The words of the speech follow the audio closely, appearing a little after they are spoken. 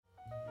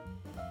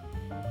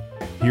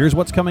here's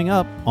what's coming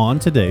up on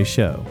today's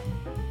show.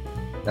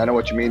 I know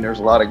what you mean. There's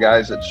a lot of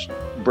guys that's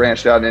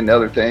branched out into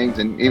other things,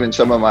 and even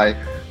some of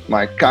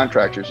my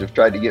contractors have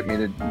tried to get me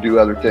to do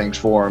other things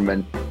for them.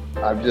 And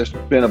I've just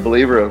been a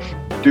believer of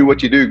do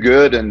what you do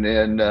good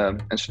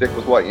and stick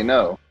with what you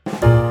know.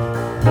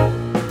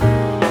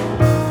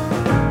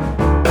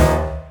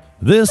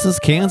 This is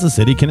Kansas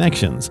City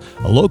Connections,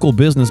 a local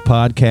business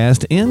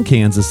podcast in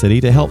Kansas City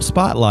to help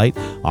spotlight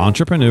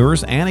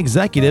entrepreneurs and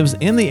executives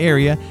in the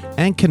area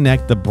and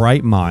connect the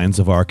bright minds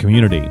of our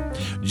community.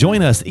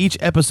 Join us each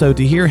episode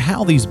to hear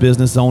how these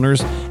business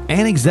owners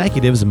and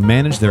executives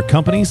manage their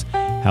companies,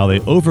 how they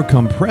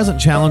overcome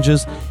present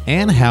challenges,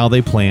 and how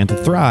they plan to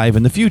thrive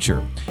in the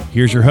future.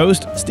 Here's your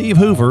host, Steve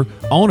Hoover,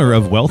 owner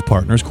of Wealth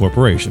Partners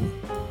Corporation.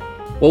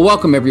 Well,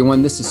 welcome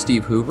everyone. This is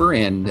Steve Hoover,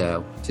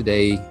 and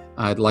today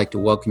I'd like to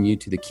welcome you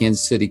to the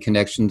Kansas City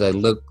Connections, a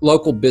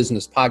local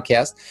business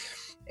podcast.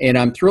 And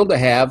I'm thrilled to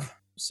have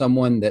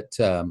someone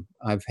that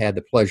I've had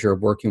the pleasure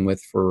of working with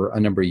for a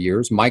number of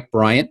years, Mike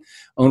Bryant,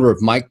 owner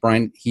of Mike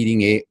Bryant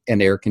Heating and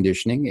Air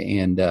Conditioning.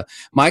 And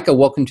Micah,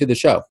 welcome to the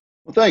show.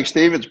 Well, thanks,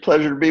 Steve. It's a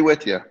pleasure to be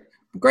with you.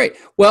 Great.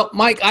 Well,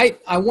 Mike,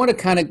 I want to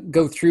kind of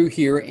go through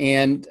here.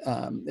 And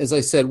as I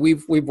said,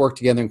 we've worked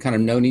together and kind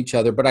of known each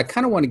other, but I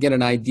kind of want to get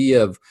an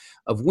idea of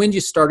when you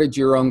started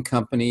your own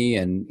company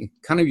and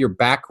kind of your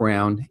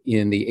background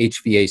in the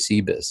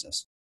HVAC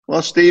business.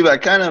 Well, Steve, I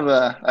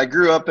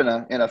grew up in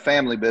a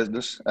family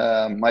business.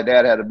 My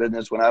dad had a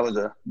business when I was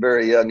a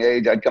very young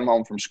age. I'd come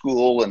home from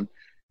school and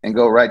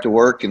go right to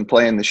work and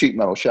play in the sheet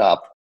metal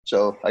shop.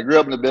 So I grew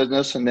up in the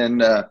business, and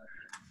then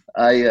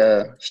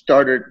I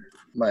started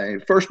my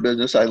first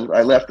business. I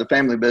left the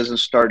family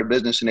business, started a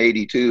business in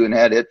 82 and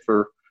had it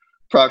for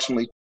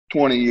approximately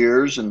 20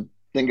 years, and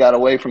then got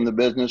away from the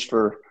business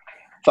for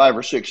 5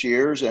 or 6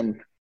 years and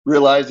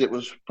realized it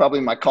was probably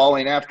my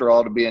calling after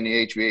all to be in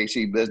the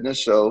HVAC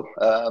business. So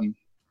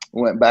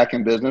went back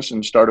in business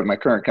and started my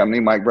current company,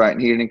 Mike Bryant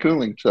Heating and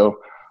Cooling. So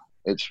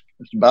it's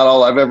about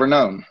all I've ever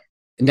known.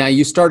 Now,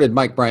 you started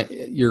Mike Bryant,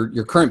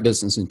 your current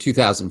business in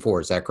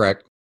 2004, is that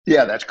correct?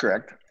 Yeah, that's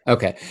correct.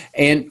 Okay.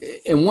 And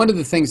one of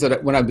the things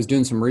that when I was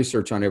doing some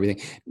research on everything,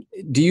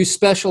 do you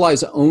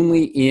specialize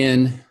only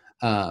in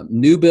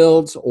new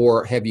builds,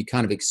 or have you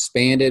kind of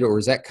expanded, or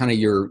is that kind of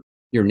your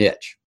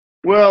niche?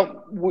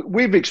 Well,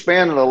 we've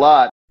expanded a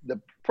lot. The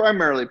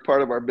primarily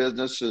part of our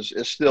business is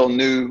still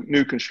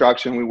new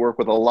construction. We work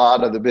with a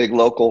lot of the big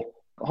local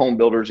home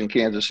builders in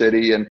Kansas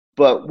City,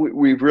 but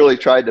we've really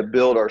tried to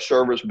build our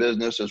service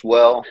business as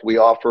well. We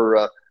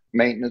offer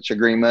maintenance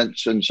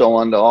agreements and so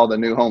on to all the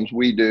new homes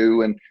we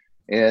do,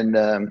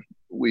 and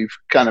we've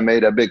kind of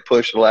made a big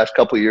push the last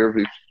couple of years.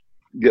 We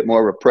get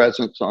more of a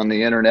presence on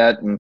the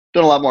internet and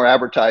done a lot more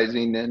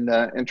advertising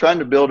and trying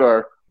to build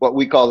our what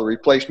we call the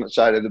replacement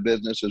side of the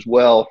business as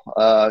well,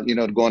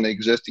 to go into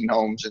existing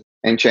homes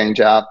and change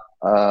out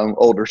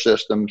older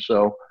systems.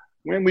 So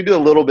when we do a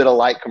little bit of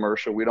light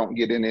commercial, we don't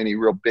get into any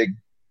real big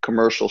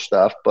commercial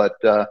stuff, but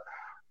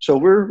so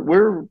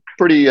we're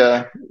pretty,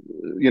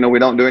 we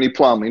don't do any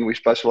plumbing. We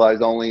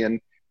specialize only in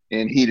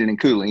heating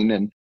and cooling.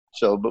 And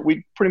so, but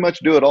we pretty much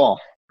do it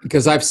all.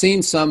 Because I've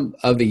seen some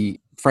of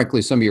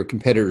your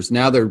competitors,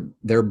 now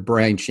they're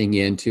branching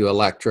into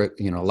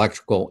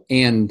electrical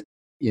and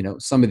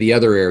some of the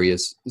other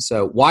areas.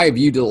 So why have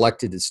you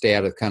elected to stay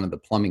out of kind of the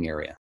plumbing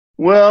area?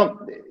 Well,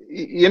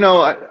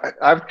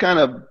 I've kind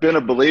of been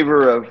a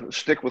believer of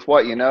stick with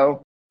what you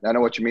know. I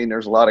know what you mean.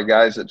 There's a lot of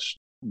guys that's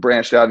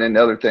branched out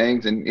into other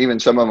things, and even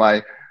some of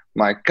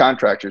my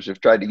contractors have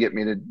tried to get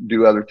me to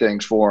do other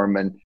things for them.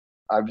 And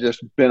I've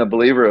just been a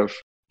believer of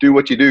do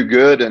what you do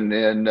good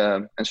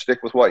and stick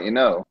with what you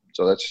know.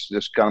 So that's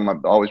just kind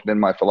of always been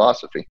my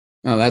philosophy.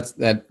 Oh,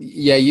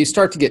 yeah, you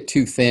start to get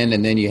too thin,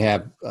 and then you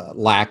have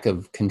lack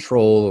of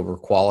control over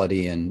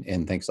quality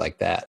and things like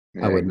that.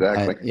 Yeah,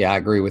 exactly. I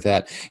agree with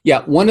that.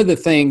 Yeah, one of the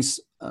things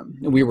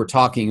we were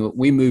talking,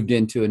 we moved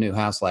into a new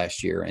house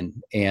last year,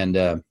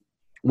 and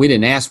we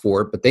didn't ask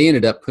for it, but they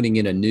ended up putting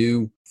in a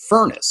new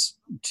furnace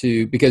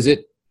because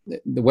the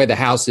way the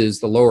house is,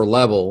 the lower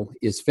level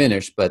is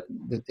finished, but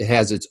it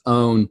has its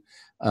own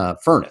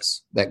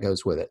furnace that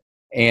goes with it.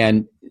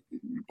 And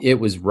it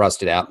was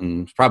rusted out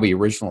and probably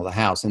original to the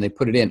house, and they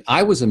put it in.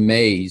 I was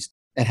amazed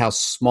at how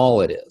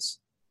small it is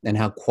and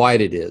how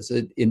quiet it is.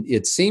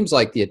 It seems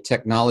like the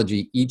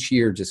technology each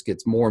year just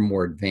gets more and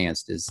more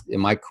advanced.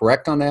 Am I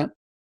correct on that?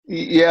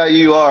 Yeah,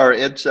 you are.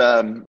 It's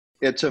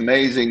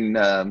amazing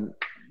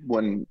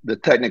when the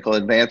technical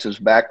advances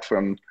back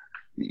from,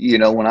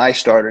 when I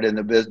started in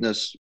the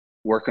business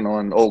working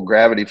on old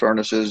gravity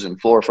furnaces and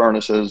floor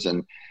furnaces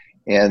and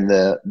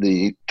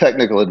the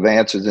technical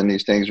advances in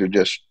these things are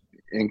just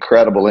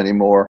incredible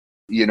anymore.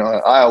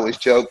 I always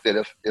joke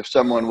that if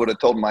someone would have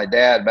told my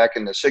dad back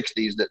in the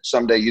 60s that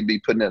someday you'd be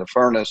putting in a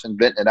furnace and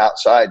venting it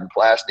outside in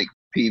plastic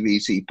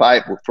PVC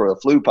pipe for a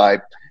flue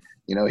pipe,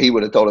 he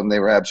would have told him they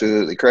were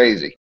absolutely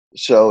crazy.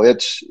 So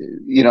it's,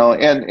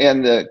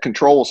 and the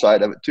control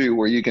side of it too,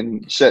 where you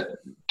can sit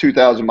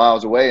 2,000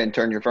 miles away and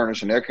turn your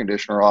furnace and air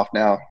conditioner off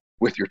now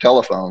with your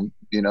telephone,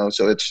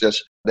 so it's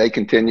just, they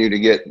continue to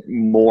get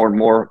more and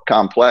more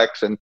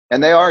complex, and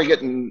they are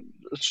getting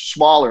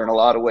smaller in a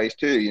lot of ways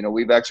too.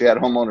 We've actually had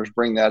homeowners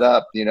bring that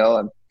up,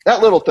 and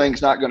that little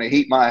thing's not going to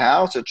heat my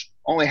house. It's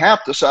only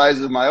half the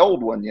size of my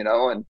old one,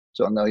 and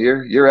so no,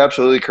 you're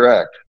absolutely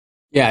correct.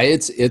 Yeah,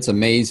 it's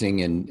amazing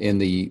in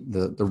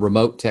the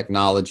remote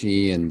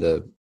technology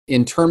and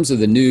in terms of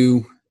the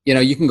new,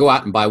 you can go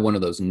out and buy one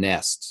of those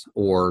Nests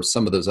or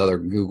some of those other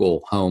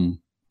Google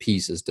Home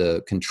pieces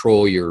to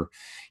control your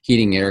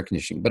heating and air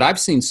conditioning. But I've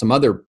seen some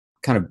other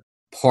kind of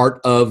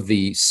part of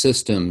the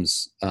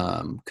system's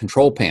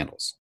control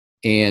panels.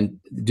 And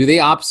do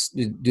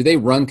they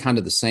run kind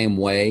of the same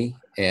way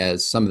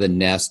as some of the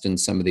Nest and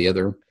some of the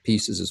other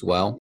pieces as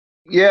well?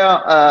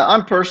 Yeah,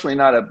 I'm personally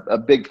not a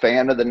big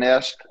fan of the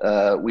Nest.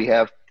 We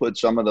have put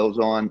some of those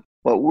on.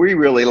 What we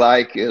really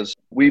like is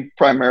we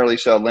primarily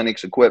sell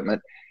Linux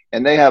equipment,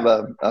 and they have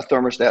a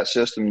thermostat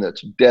system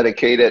that's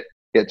dedicated.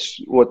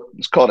 It's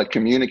what's called a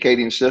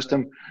communicating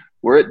system,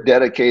 where it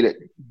dedicated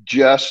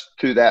just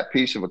to that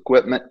piece of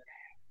equipment.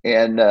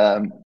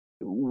 And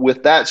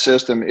with that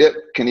system, it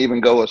can even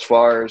go as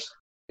far as,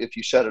 if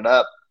you set it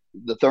up,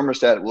 the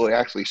thermostat will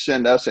actually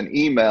send us an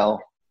email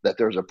that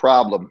there's a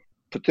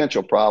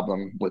potential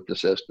problem with the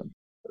system.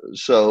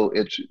 So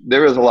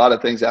there is a lot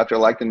of things out there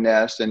like the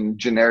Nest and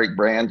generic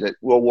brands that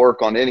will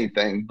work on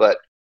anything. But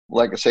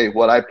like I say,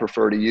 what I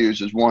prefer to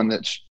use is one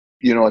that's,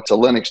 it's a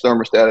Linux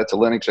thermostat, it's a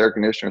Linux air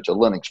conditioner, it's a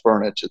Linux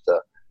furnace. It's a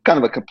kind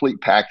of a complete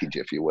package,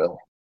 if you will.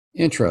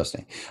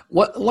 Interesting.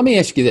 Let me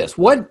ask you this.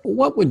 What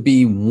would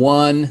be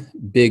one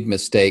big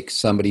mistake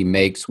somebody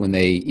makes when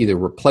they either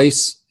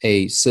replace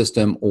a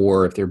system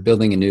or if they're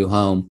building a new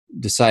home,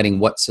 deciding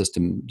what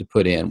system to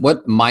put in?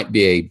 What might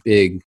be a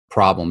big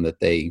problem that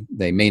they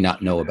may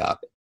not know about?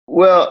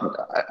 Well,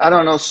 I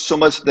don't know so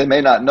much they may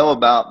not know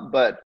about,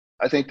 but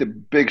I think the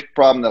big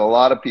problem that a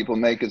lot of people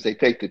make is they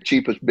take the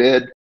cheapest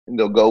bid and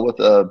they'll go with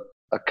a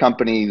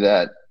company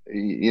that,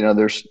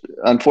 there's,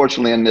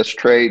 unfortunately in this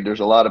trade,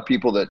 there's a lot of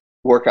people that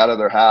work out of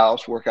their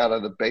house, work out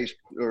of the base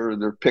or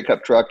their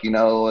pickup truck,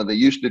 and they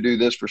used to do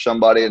this for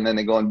somebody and then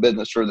they go in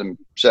business for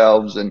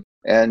themselves.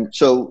 And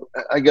so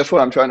I guess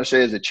what I'm trying to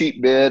say is a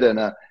cheap bid and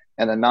a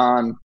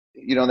non,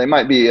 they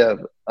might be an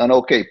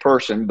okay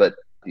person, but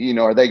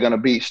are they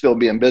going to still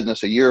be in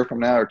business a year from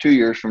now or 2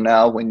 years from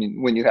now when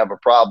you have a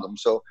problem?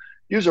 So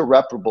use a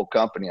reputable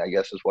company, I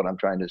guess is what I'm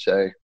trying to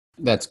say.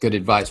 That's good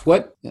advice.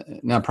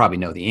 Now I probably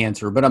know the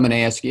answer, but I'm going to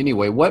ask you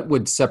anyway, what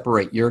would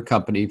separate your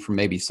company from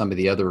maybe some of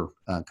the other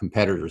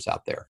competitors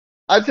out there?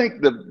 I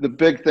think the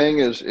big thing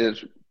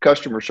is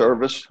customer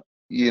service,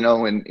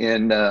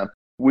 and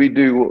we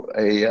do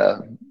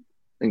an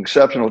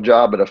exceptional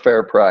job at a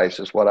fair price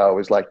is what I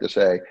always like to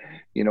say.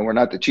 We're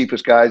not the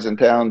cheapest guys in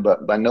town,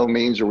 but by no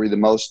means are we the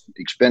most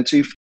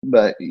expensive,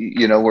 but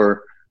we're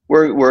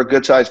a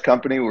good sized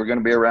company. We're going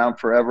to be around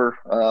forever,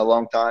 a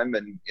long time.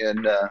 And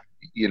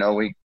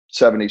we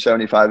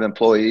 75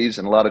 employees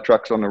and a lot of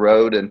trucks on the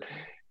road.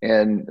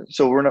 And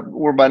so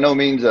we're by no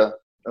means a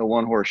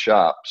one horse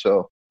shop.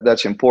 So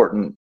that's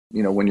important,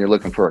 when you're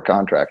looking for a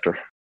contractor.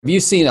 Have you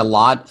seen a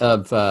lot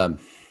of,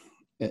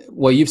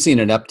 you've seen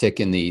an uptick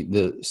in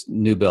the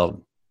new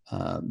build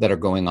that are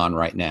going on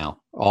right now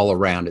all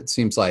around. It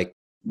seems like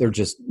they're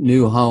just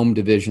new home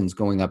divisions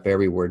going up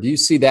everywhere. Do you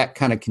see that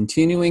kind of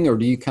continuing, or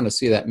do you kind of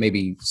see that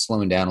maybe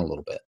slowing down a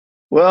little bit?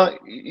 Well,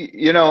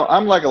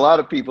 I'm like a lot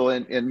of people.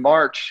 In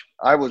March,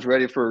 I was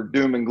ready for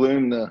doom and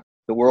gloom, the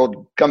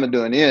world coming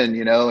to an end,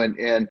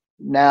 and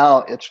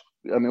now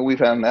we've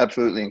had an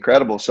absolutely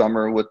incredible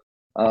summer with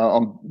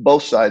on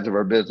both sides of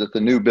our business,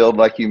 the new build,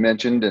 like you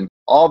mentioned, and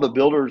all the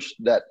builders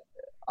that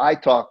I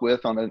talk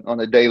with on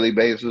a daily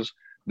basis,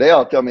 they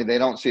all tell me they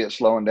don't see it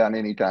slowing down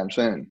anytime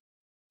soon,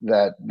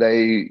 that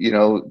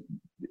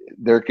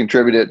they're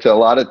contributed to a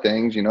lot of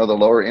things, the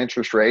lower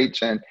interest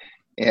rates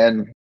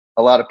and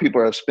a lot of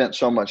people have spent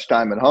so much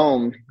time at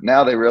home.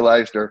 Now they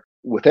realize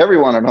with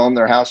everyone at home,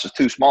 their house is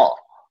too small.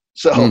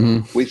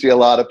 So we see a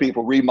lot of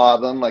people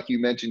remodeling, like you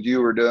mentioned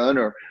you were doing,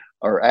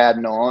 or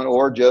adding on,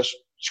 or just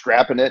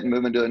scrapping it and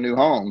moving to a new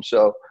home.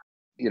 So,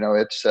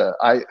 it's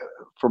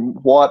from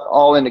what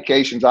all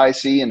indications I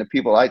see and the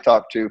people I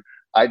talk to,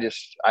 I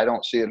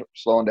don't see it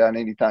slowing down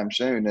anytime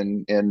soon.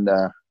 And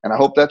I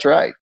hope that's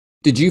right.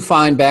 Did you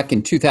find back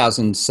in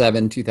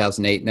 2007,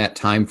 2008, in that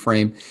time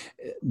frame,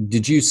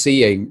 did you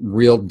see a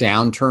real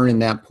downturn in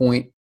that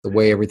point, the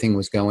way everything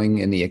was going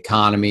in the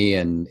economy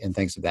and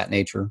things of that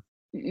nature?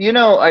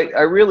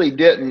 I really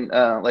didn't.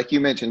 Like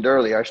you mentioned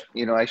earlier,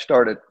 I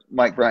started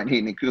Mike Bryant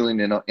Heating and Cooling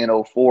in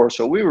 2004.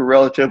 So we were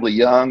relatively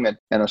young and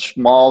a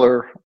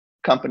smaller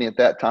company at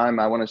that time.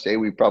 I want to say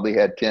we probably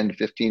had 10 to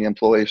 15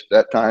 employees at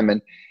that time.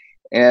 And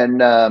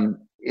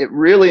it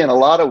really, in a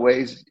lot of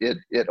ways,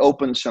 it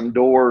opened some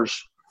doors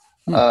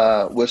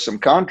with some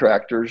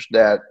contractors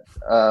that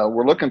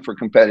were looking for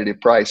competitive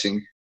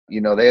pricing.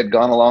 They had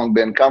gone along,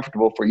 been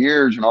comfortable for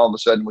years, and all of a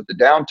sudden with the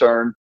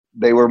downturn,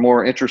 they were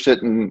more interested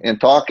in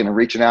talking and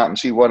reaching out and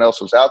see what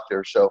else was out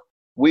there. So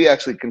we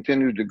actually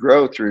continued to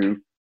grow through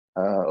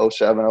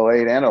 07,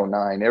 '08, and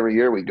 '09. Every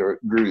year we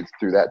grew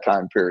through that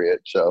time period.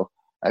 So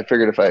I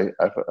figured if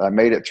I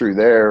made it through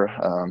there,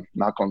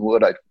 knock on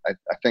wood, I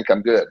think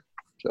I'm good.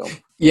 So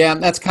yeah,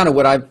 that's kind of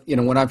what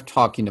when I'm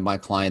talking to my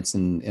clients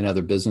and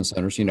other business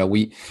owners,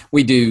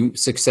 we do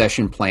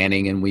succession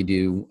planning, and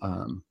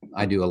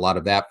I do a lot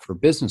of that for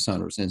business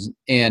owners.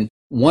 And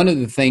one of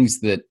the things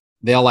that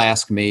they'll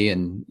ask me,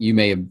 and you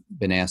may have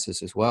been asked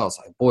this as well, is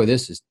like, boy,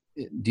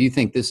 do you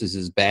think this is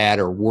as bad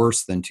or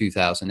worse than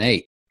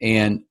 2008?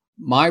 And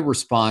my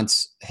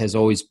response has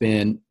always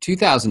been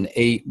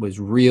 2008 was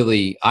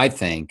really, I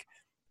think,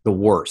 the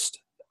worst.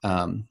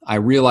 I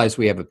realize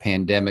we have a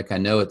pandemic. I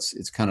know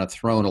it's kind of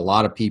thrown a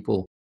lot of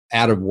people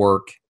out of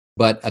work,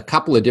 but a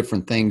couple of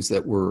different things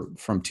that were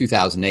from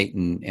 2008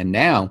 and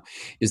now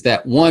is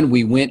that, one,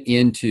 we went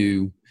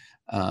into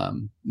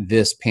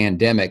this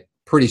pandemic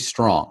pretty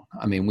strong.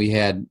 I mean, we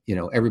had,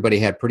 everybody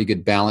had pretty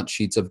good balance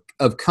sheets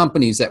of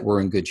companies that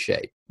were in good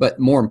shape. But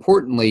more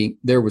importantly,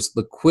 there was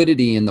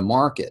liquidity in the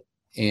market.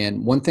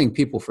 And one thing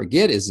people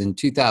forget is in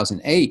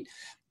 2008,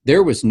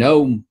 there was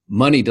no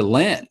money to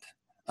lend.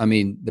 I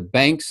mean, the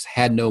banks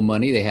had no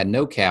money, they had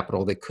no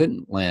capital, they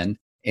couldn't lend.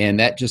 And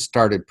that just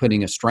started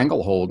putting a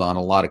stranglehold on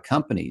a lot of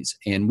companies.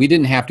 And we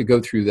didn't have to go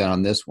through that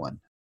on this one.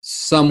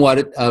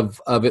 Somewhat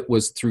of it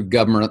was through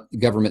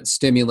government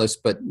stimulus,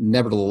 but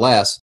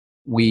nevertheless,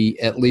 we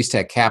at least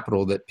had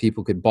capital that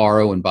people could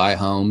borrow and buy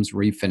homes,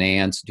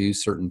 refinance, do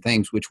certain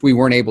things, which we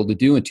weren't able to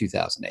do in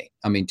 2008.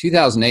 I mean,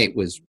 2008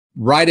 was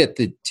right at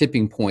the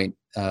tipping point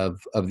of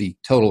the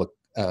total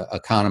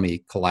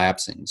economy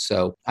collapsing.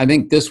 So I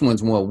think this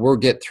one's one we'll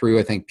get through.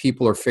 I think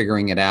people are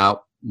figuring it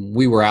out.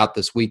 We were out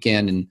this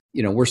weekend, and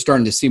we're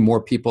starting to see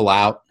more people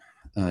out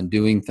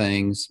doing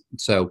things.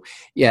 So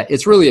yeah,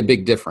 it's really a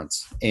big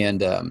difference.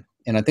 And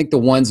I think the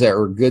ones that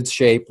are in good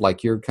shape,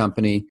 like your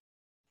company,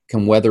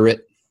 can weather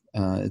it.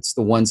 It's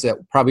the ones that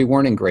probably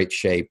weren't in great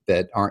shape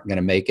that aren't going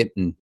to make it.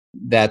 And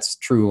that's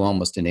true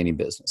almost in any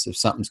business. If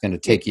something's going to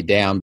take you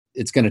down,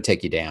 it's going to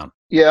take you down.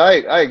 Yeah,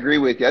 I agree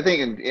with you. I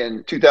think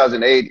in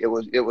 2008,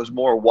 it was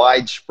more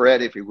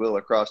widespread, if you will,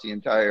 across the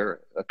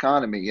entire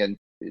economy. And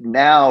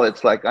now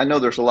it's like, I know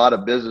there's a lot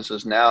of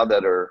businesses now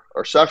that are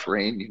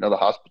suffering, the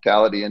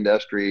hospitality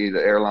industry, the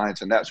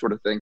airlines, and that sort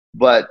of thing.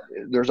 But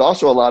there's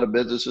also a lot of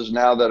businesses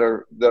now that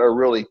are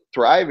really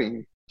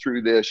thriving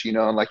through this,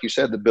 and like you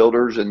said, the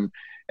builders and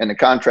the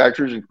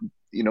contractors and,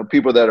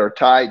 people that are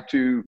tied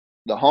to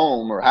the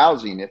home or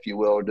housing, if you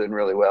will, are doing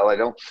really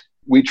well.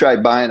 We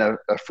tried buying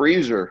a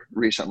freezer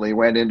recently,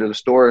 went into the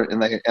store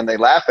and they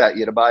laugh at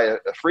you to buy a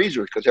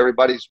freezer because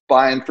everybody's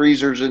buying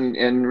freezers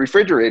and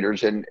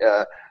refrigerators. And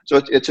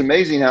so it's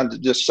amazing how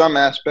just some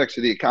aspects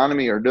of the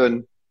economy are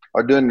doing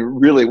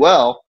really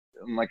well.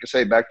 And like I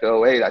say, back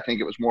to '08, I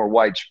think it was more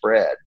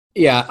widespread.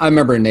 Yeah, I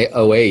remember in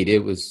 '08,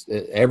 it was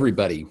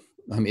everybody.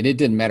 I mean, it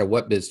didn't matter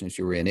what business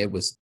you were in. It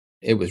was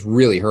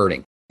really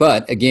hurting.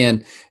 But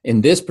again,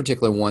 in this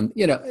particular one,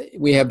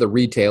 we have the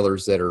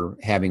retailers that are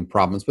having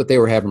problems, but they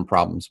were having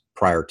problems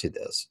prior to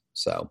this.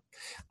 So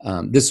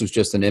this was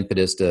just an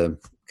impetus to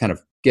kind of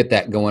get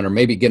that going, or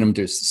maybe get them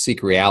to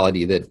seek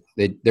reality that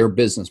their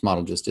business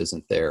model just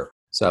isn't there.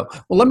 So,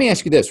 well, let me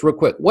ask you this real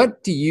quick.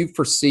 What do you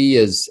foresee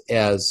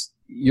as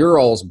your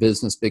all's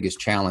business biggest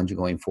challenge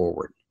going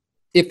forward,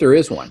 if there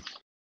is one?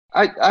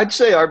 I'd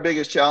say our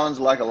biggest challenge,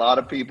 like a lot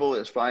of people,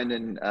 is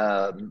finding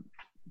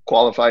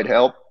qualified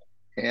help.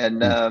 And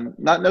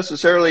not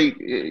necessarily,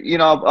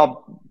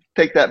 I'll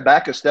take that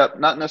back a step,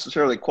 not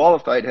necessarily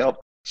qualified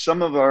help.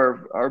 Some of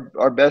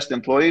our best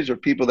employees are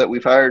people that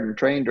we've hired and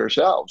trained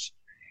ourselves.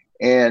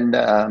 And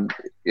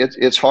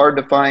it's hard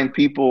to find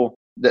people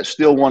that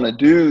still want to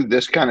do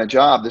this kind of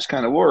job, this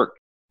kind of work.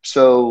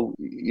 So,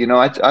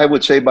 I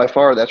would say by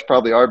far that's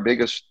probably our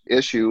biggest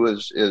issue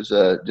is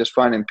just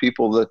finding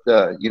people that,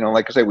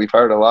 like I say, we've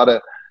hired a lot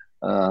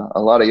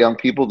of young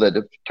people that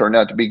have turned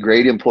out to be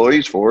great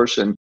employees for us.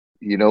 And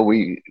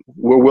we're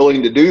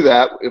willing to do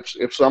that.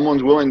 If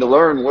someone's willing to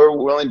learn, we're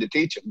willing to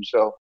teach them.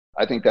 So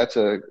I think that's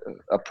a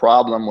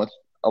problem with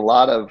a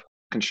lot of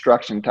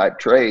construction type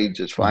trades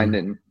is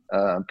finding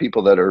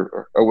people that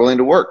are willing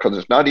to work, because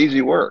it's not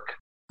easy work.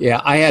 Yeah,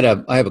 I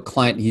have a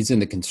client. He's in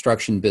the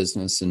construction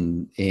business,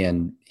 and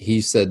he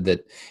said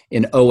that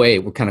in '08,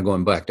 we're kind of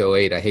going back to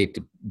 '08. I hate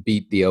to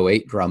beat the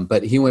 '08 drum,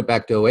 but he went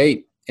back to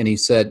 '08 and he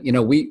said,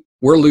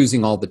 we're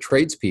losing all the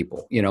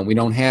tradespeople. We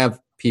don't have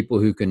people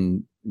who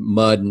can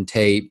mud and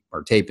tape,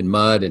 or tape and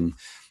mud, and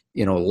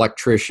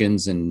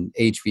electricians and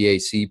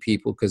HVAC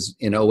people, because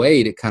in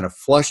 '08 it kind of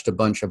flushed a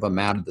bunch of them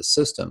out of the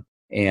system.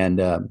 And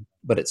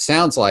but it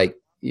sounds like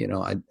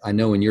I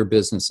know in your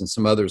business and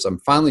some others, I'm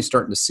finally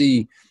starting to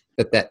see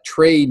that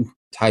trade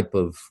type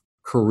of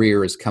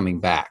career is coming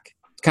back.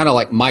 It's kind of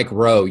like Mike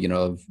Rowe,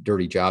 of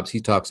Dirty Jobs. He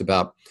talks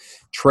about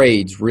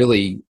trades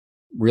really,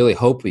 really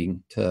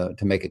hoping to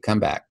make a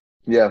comeback.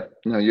 Yeah,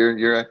 no,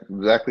 you're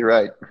exactly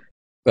right.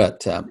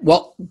 But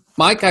well,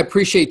 Mike, I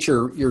appreciate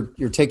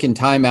you're taking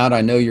time out.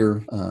 I know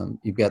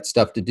you've got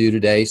stuff to do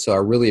today, so I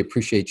really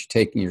appreciate you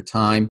taking your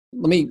time.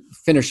 Let me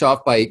finish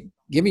off by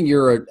give me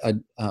your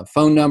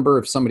phone number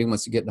if somebody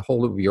wants to get a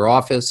hold of your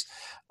office.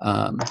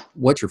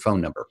 What's your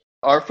phone number?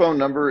 Our phone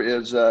number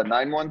is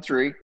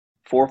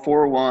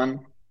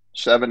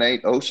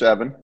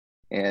 913-441-7807.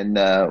 And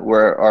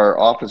where our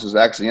office is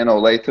actually in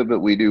Olathe, but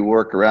we do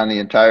work around the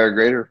entire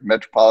greater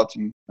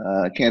metropolitan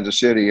Kansas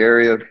City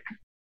area,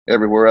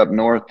 everywhere up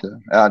north,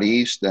 out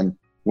east. And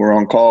we're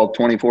on call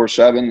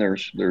 24/7.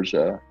 There's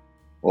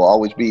will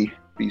always be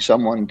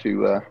someone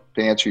to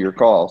answer your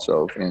call.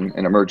 So in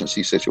an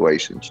emergency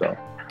situation. So.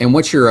 And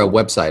what's your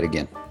website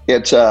again?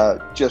 It's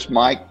just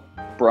Mike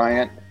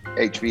Bryant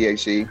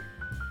HVAC.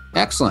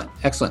 Excellent.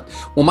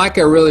 Well, Mike,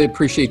 I really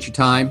appreciate your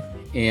time.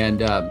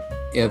 And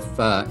if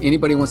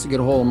anybody wants to get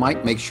a hold of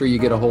Mike, make sure you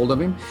get a hold of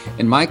him.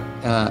 And Mike,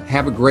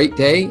 have a great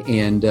day.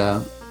 And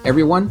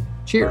everyone,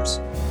 cheers.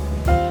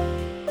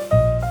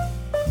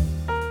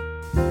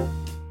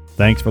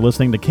 Thanks for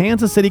listening to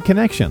Kansas City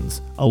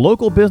Connections, a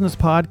local business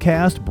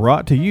podcast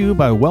brought to you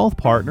by Wealth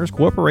Partners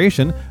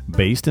Corporation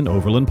based in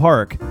Overland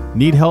Park.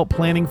 Need help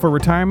planning for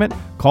retirement?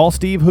 Call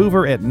Steve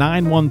Hoover at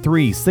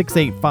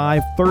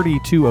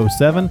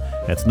 913-685-3207.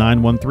 That's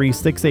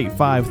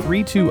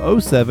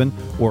 913-685-3207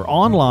 or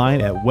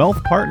online at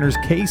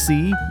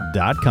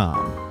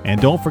wealthpartnerskc.com. And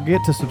don't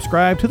forget to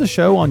subscribe to the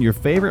show on your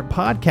favorite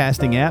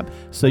podcasting app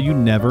so you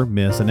never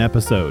miss an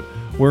episode.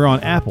 We're on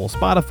Apple,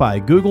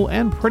 Spotify, Google,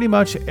 and pretty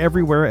much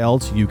everywhere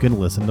else you can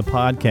listen to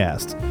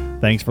podcasts.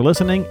 Thanks for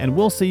listening, and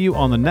we'll see you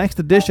on the next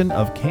edition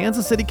of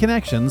Kansas City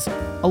Connections,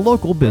 a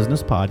local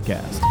business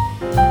podcast.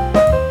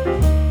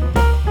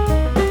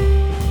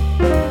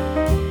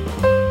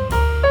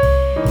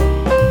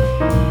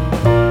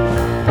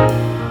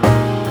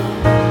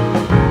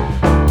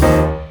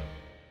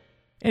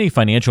 Any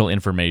financial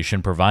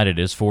information provided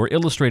is for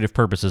illustrative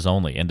purposes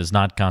only and does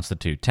not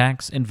constitute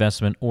tax,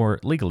 investment, or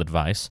legal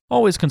advice.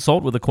 Always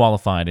consult with a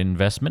qualified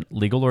investment,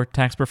 legal, or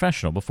tax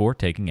professional before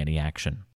taking any action.